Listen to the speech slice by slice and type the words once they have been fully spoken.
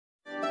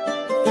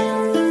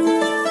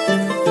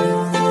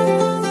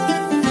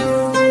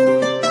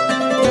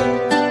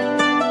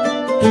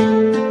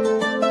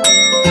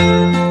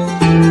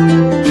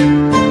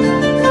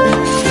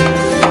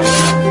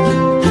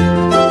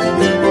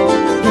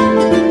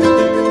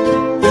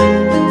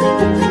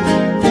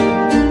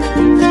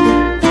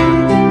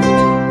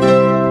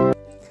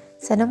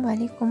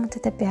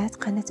متابعات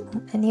قناة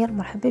أنير،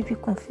 مرحبا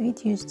بكم في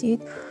فيديو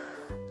جديد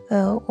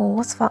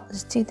ووصفة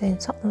جديدة إن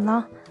شاء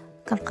الله.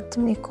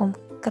 كنقدم لكم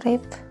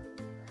كريب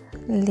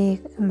اللي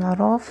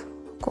معروف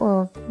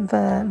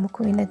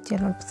بمكونات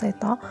ديالو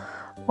البسيطة،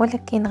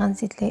 ولكن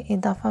غنزيد ليه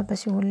إضافة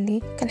باش يولي.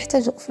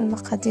 كنحتاجو في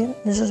المقادير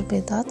 2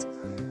 بيضات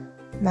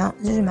مع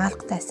 2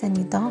 معالق تاع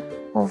سنيدة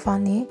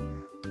وفاني،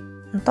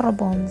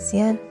 نطربوهم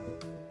مزيان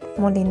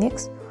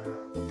مولينكس،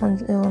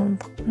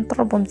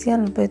 ونطربو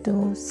مزيان البيض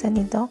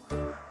والسنيدة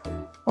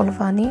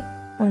والفاني،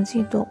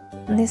 ونزيدو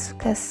نصف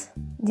كاس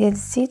ديال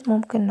الزيت،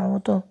 ممكن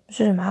نعوضوه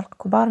ب2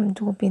 معالق كبار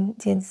مذوبين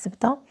ديال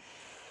الزبده،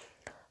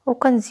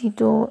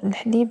 وكنزيدو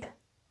الحليب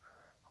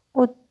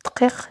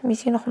والدقيق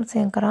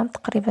 250 غرام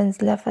تقريبا،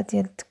 زلافه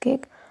ديال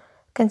الدقيق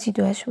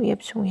كنزيدوها شويه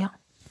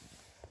بشويه.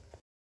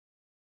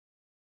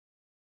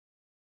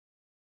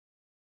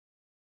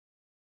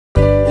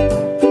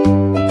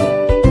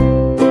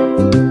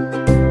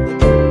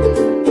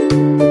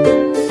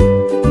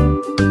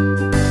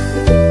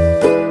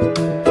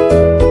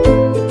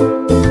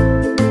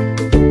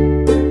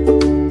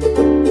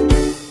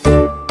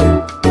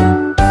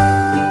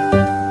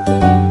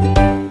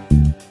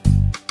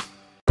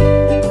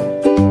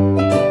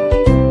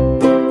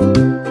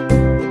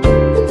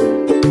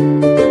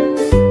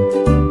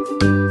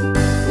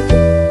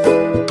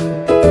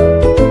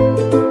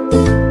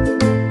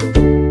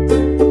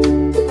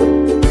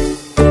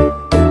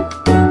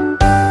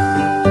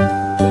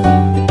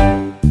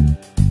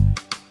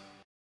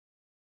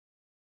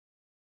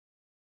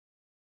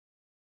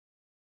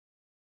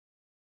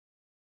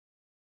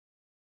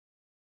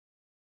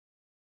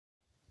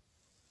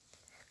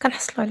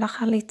 كنحصلوا على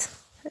خليط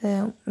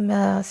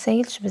ما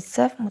سايلش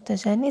بزاف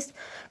متجانس،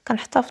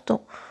 كنحتفظوا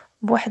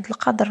بواحد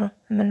القدر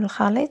من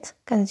الخليط،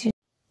 كنزيد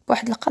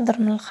بواحد القدر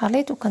من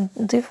الخليط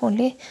وكنضيفوا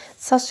ليه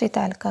ساشي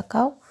تاع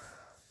الكاكاو.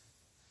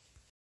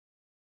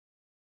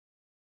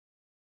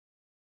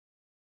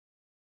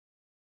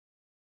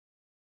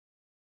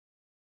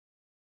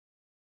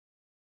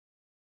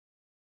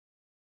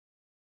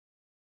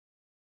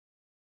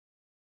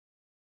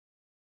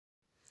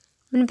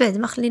 من بعد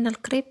ما خلينا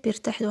الكريب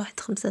يرتاح واحد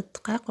 5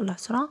 دقائق ولا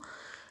 10،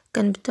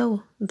 كنبداو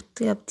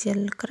بالطياب ديال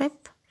الكريب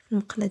في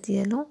المقله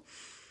ديالو،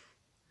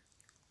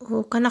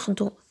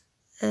 وكناخدو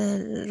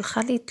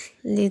الخليط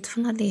اللي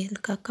ضفنا ليه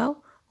الكاكاو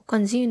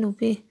وكنزينو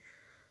به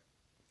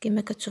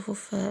كما كتشوفوا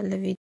في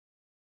الفيديو.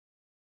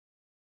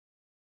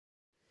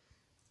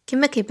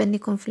 كما كيبان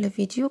لكم في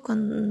الفيديو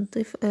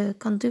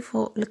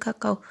كنضيفوا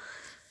الكاكاو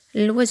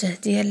للوجه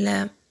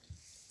ديال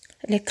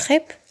لي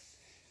كريب،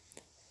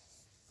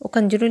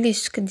 وكنديروا ليه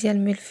الشكل ديال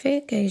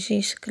الملفي،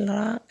 كيجي شكل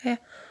رائع.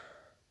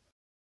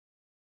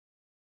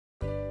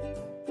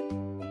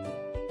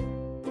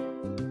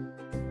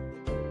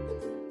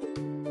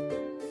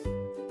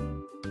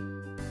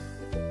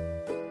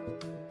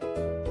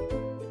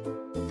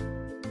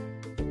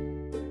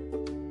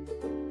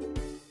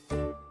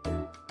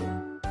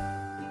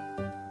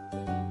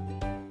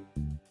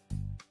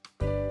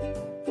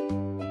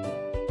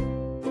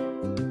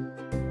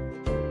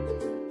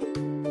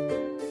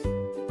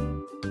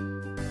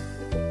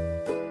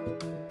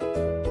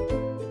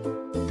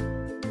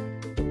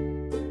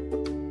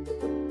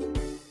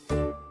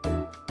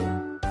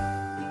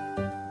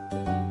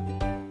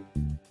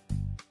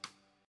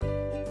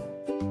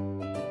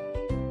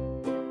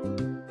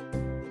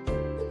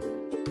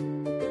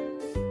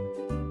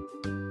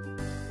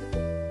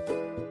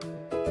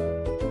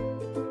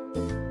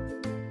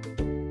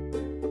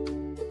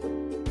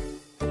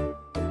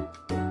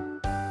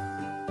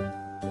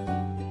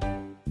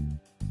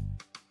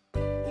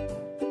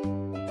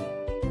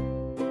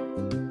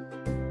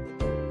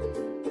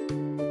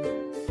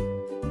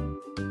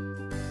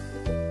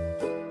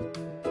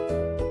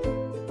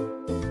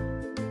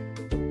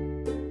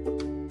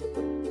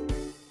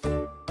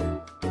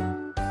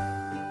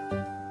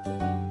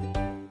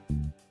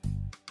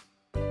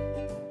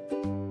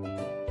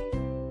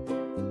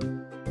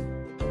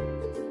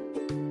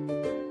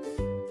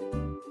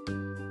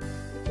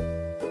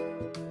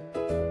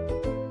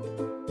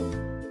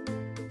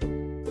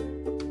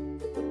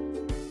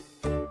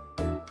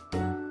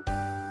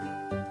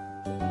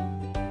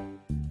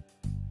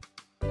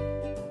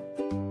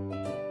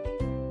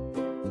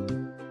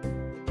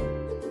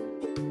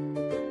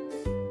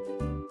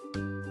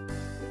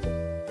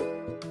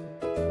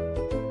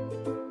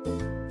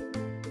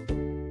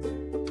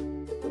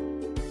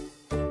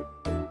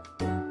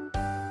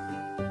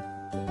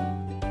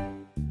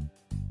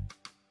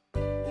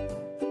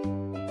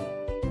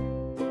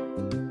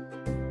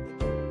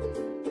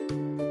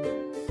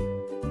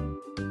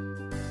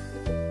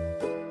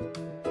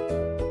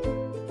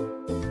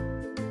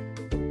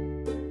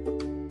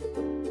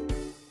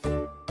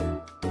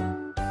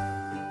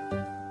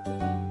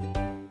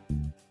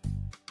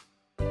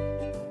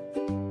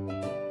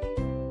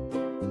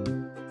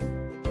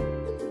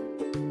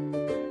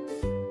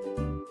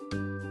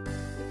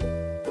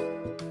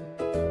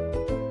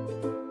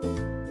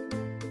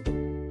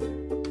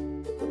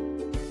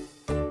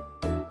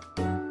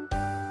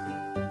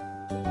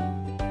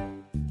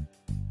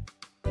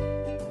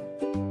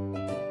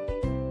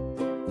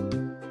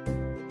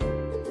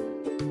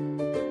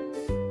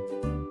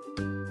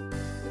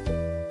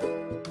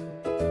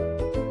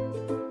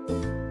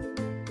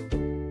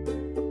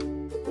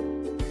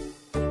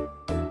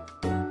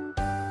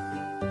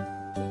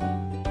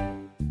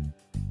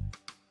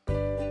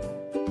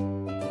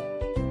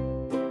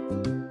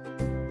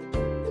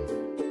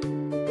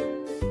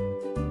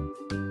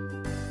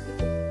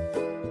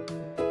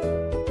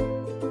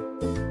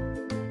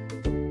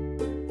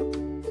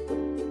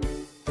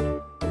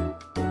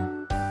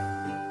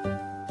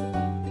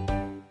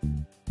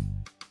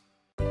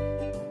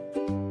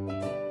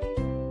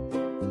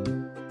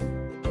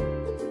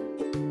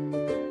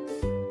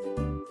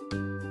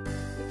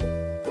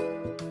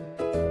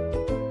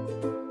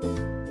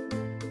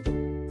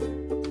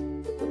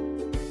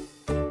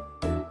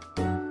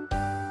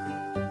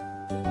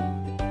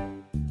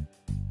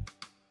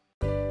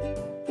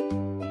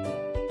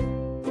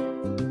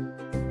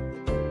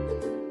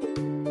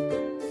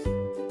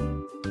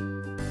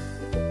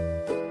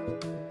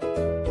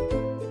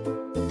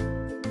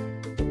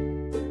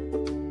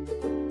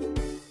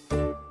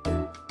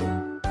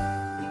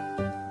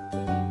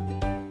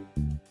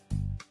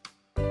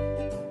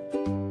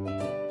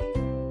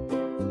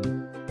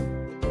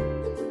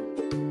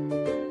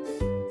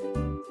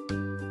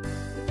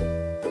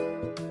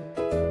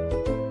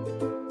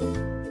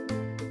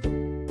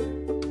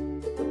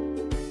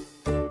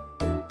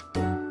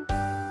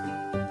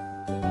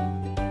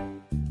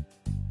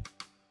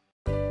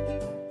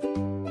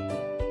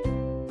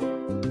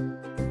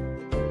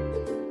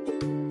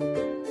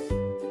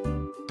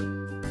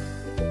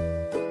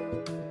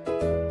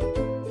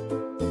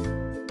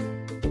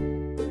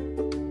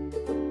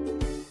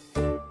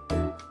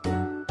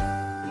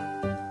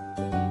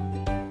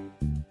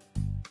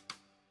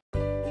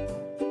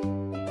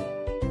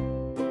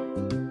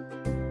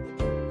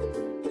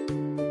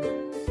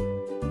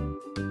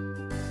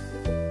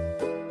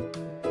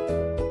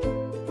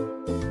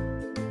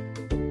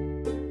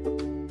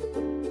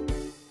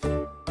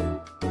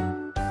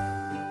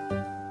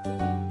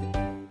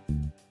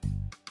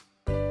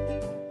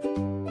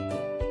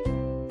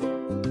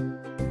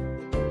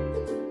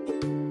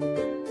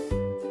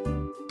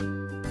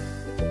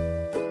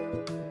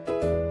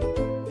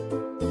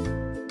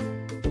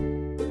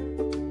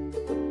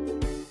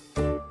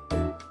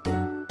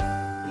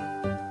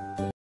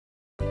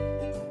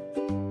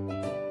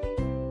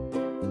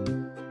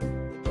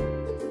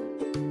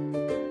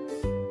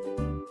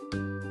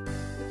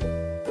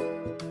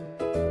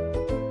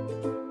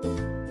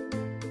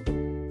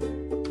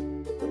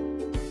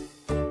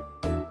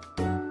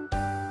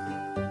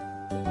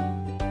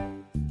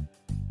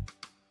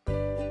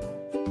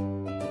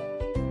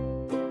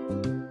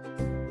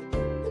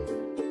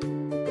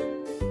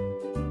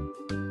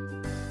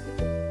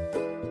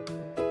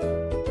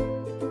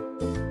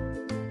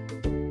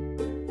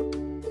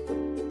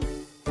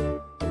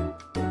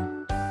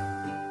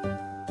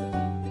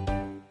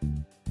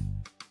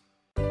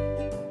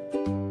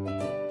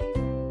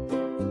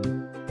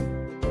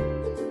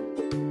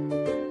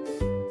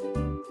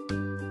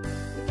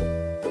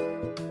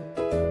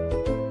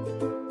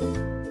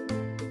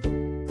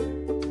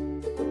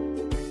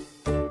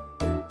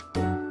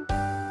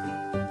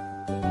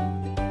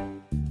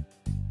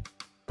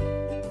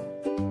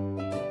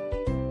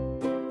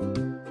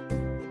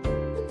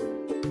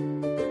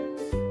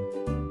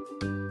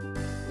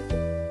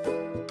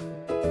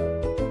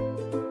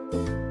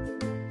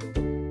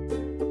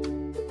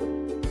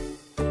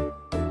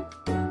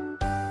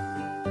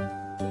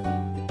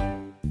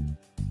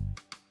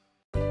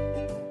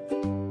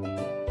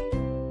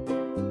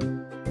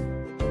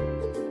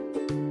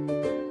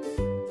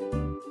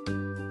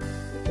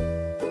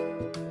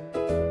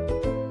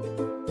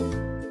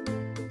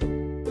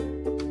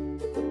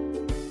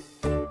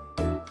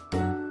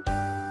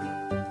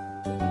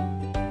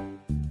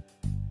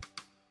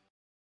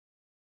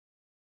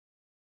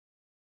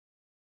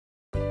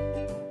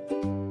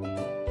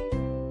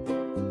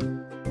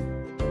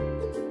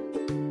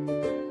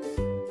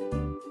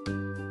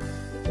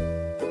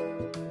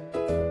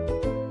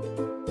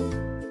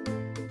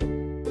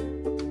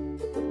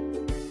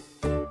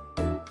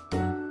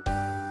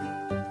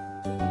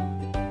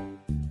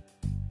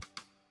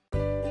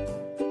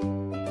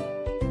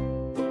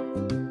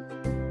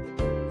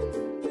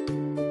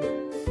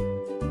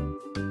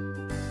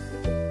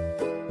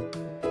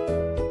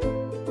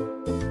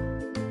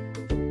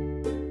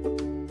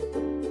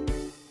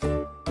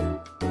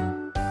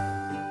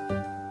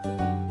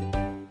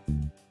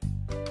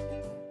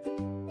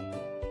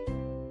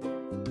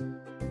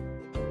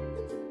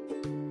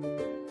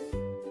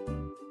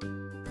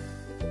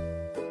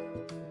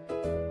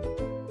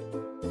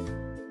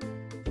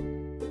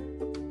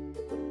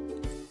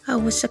 ها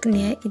هو الشكل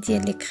النهائي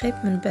ديال لي كريب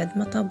من بعد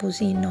ما طابو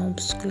زيناهم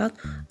بالشوكولات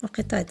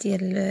والقطع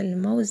ديال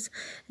الموز.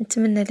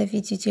 نتمنى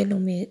الفيديو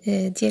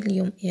ديال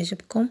اليوم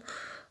يعجبكم،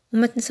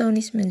 وما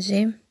تنسونيش من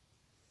جيم